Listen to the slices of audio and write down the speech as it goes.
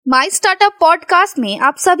My startup podcast में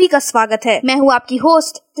आप सभी का स्वागत है। मैं हूँ आपकी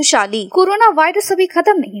होस्ट तुशाली। कोरोना वायरस अभी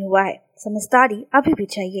खत्म नहीं हुआ है, समझदारी अभी भी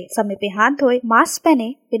चाहिए। समय पे हाथ धोए, मास्क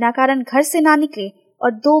पहने, बिना कारण घर से ना निकले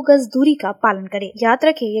और 2 गज दूरी का पालन करें। याद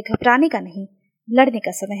रखें, ये घबराने का नहीं, लड़ने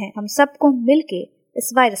का समय है। हम सबको मिलके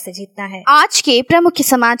इस वायरस से जीतना है। आज के प्रमुख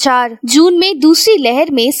समाचार। जून में दूसरी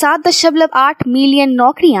लहर में 7.8 मिलियन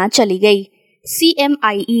नौकरियां चली गई।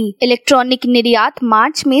 Cmie इलेक्ट्रॉनिक निर्यात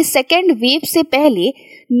मार्च में सेकेंड वेव से पहले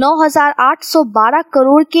 9,812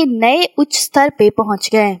 करोड़ के नए उच्च स्तर पे पहुंच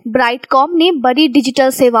गए। ब्राइटकॉम ने बड़ी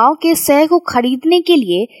डिजिटल सेवाओं के सह को खरीदने के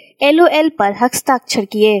लिए LOL पर हस्ताक्षर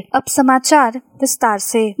किए। अब समाचार विस्तार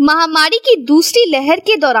से। महामारी की दूसरी लहर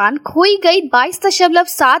के दौरान खोई गई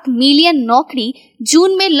 22.7 मिलियन नौकरी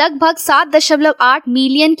जून में लगभग 7.8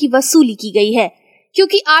 मिलियन की वसूली की गई है,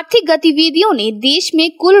 क्योंकि आर्थिक गतिविधियों ने देश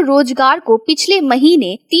में कुल रोजगार को पिछले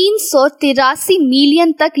महीने 383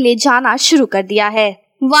 मिलियन तक ले जाना शुरू कर दिया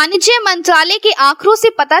है। वाणिज्य मंत्रालय के आंकड़ों से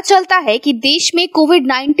पता चलता है कि देश में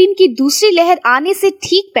कोविड-19 की दूसरी लहर आने से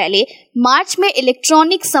ठीक पहले मार्च में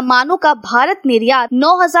इलेक्ट्रॉनिक सामानों का भारत निर्यात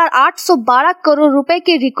 9,812 करोड़ रुपए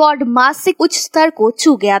के रिकॉर्ड मासिक उच्च स्तर को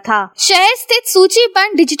छू गया था। शहर स्थित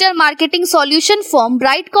सूचीबद्ध digital marketing solution firm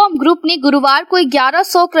Brightcom Group ने गुरुवार को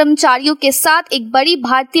 1100 कर्मचारियों के साथ एक बड़ी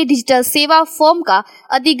भारतीय डिजिटल सेवा फर्म का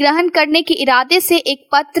अधिग्रहण करने के इरादे से एक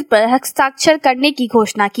पत्र पर हस्ताक्षर करने की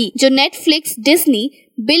घोषणा की, जो नेटफ्लिक्स, डिज्नी,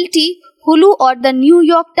 बिल्टी, हुलू और the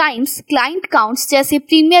New York times client counts जैसे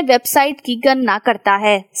प्रीमियर वेबसाइट की गणना करता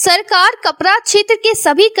है। सरकार कपड़ा क्षेत्र के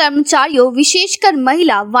सभी कर्मचारियों, विशेषकर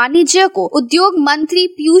महिला वाणिज्य को उद्योग मंत्री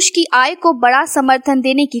पीयूष की आय को बड़ा समर्थन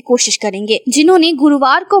देने की कोशिश करेंगे, जिन्होंने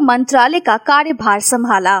गुरुवार को मंत्रालय का कार्यभार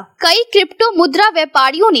संभाला। कई क्रिप्टो मुद्रा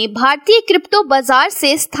व्यापारियों ने भारतीय क्रिप्टो बाजार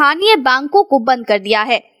से स्थानीय बैंकों को बंद कर दिया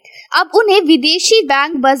है। अब उन्हें विदेशी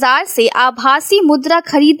बैंक बाजार से आभासी मुद्रा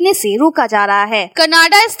खरीदने से रोका जा रहा है।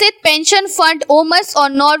 कनाडा स्थित पेंशन फंड ओमर्स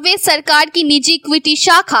और नॉर्वे सरकार की निजी इक्विटी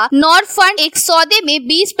शाखा नॉर फंड एक सौदे में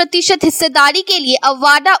 20% हिस्सेदारी के लिए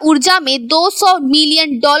अवाडा ऊर्जा में $200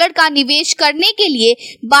 मिलियन का निवेश करने के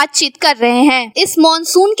लिए बातचीत कर रहे हैं। इस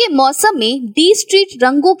मॉनसून के मौसम में डी स्ट्रीट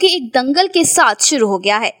रंगों के एक दंगल के साथ शुरू हो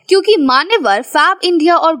गया है, क्योंकि मान्यवर फैब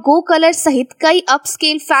इंडिया और गो कलर सहित कई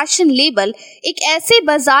अपस्केल फैशन लेबल एक ऐसे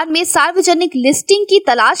बाजार में सार्वजनिक लिस्टिंग की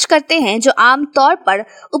तलाश करते हैं जो आमतौर पर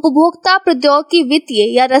उपभोक्ता प्रौद्योगिकी,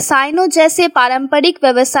 वित्तीय या रसायनों जैसे पारंपरिक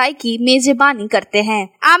व्यवसाय की मेजबानी करते हैं।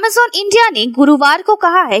 Amazon इंडिया ने गुरुवार को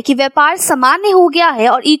कहा है कि व्यापार सामान्य हो गया है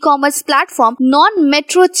और ई-कॉमर्स प्लेटफॉर्म नॉन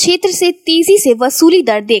मेट्रो क्षेत्र से तेजी से वसूली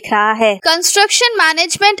दर देख रहा है। Construction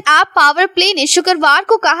management app power play ने शुक्रवार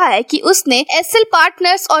को कहा है कि उसने एसएल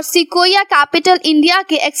पार्टनर्स और सिकोया कैपिटल इंडिया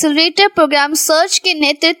के एक्सेलरेटर प्रोग्राम सर्च के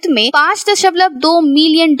नेतृत्व में $5.2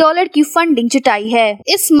 मिलियन की फंडिंग जुटाई है।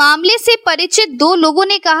 इस मामले से परिचित 2 लोगों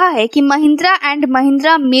ने कहा है कि महिंद्रा एंड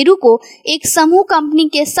महिंद्रा मेरू को एक समूह कंपनी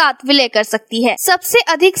के साथ विलय कर सकती है। सबसे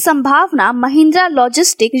अधिक संभावना Mahindra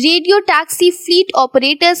logistic radio taxi fleet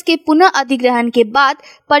operators के पुनः अधिग्रहण के बाद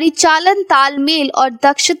परिचालन तालमेल और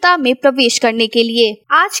दक्षता में प्रवेश करने के लिए।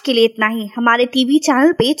 आज के लिए इतना ही। हमारे टीवी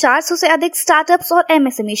चैनल पे 400 से अधिक स्टार्टअप्स और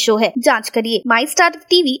MSME शो है, जांच करिए। माई स्टार्टअप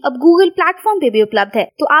टीवी अब गूगल प्लेटफॉर्म पे भी उपलब्ध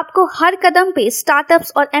है, तो आपको हर कदम पे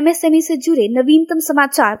स्टार्टअप्स और MSME से जुड़े नवीनतम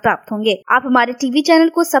समाचार प्राप्त होंगे। आप हमारे टीवी चैनल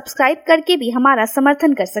को सब्सक्राइब करके भी हमारा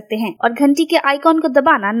समर्थन कर सकते हैं और घंटी के आइकॉन को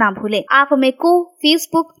दबाना ना भूलें। आप हमें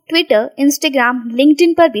फेसबुक, ट्विटर, इंस्टाग्राम,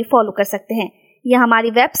 लिंक्डइन पर भी फॉलो कर सकते हैं या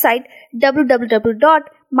हमारी वेबसाइट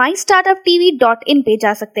www.mystartuptv.in पे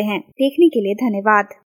जा सकते हैं। देखने के लिए धन्यवाद।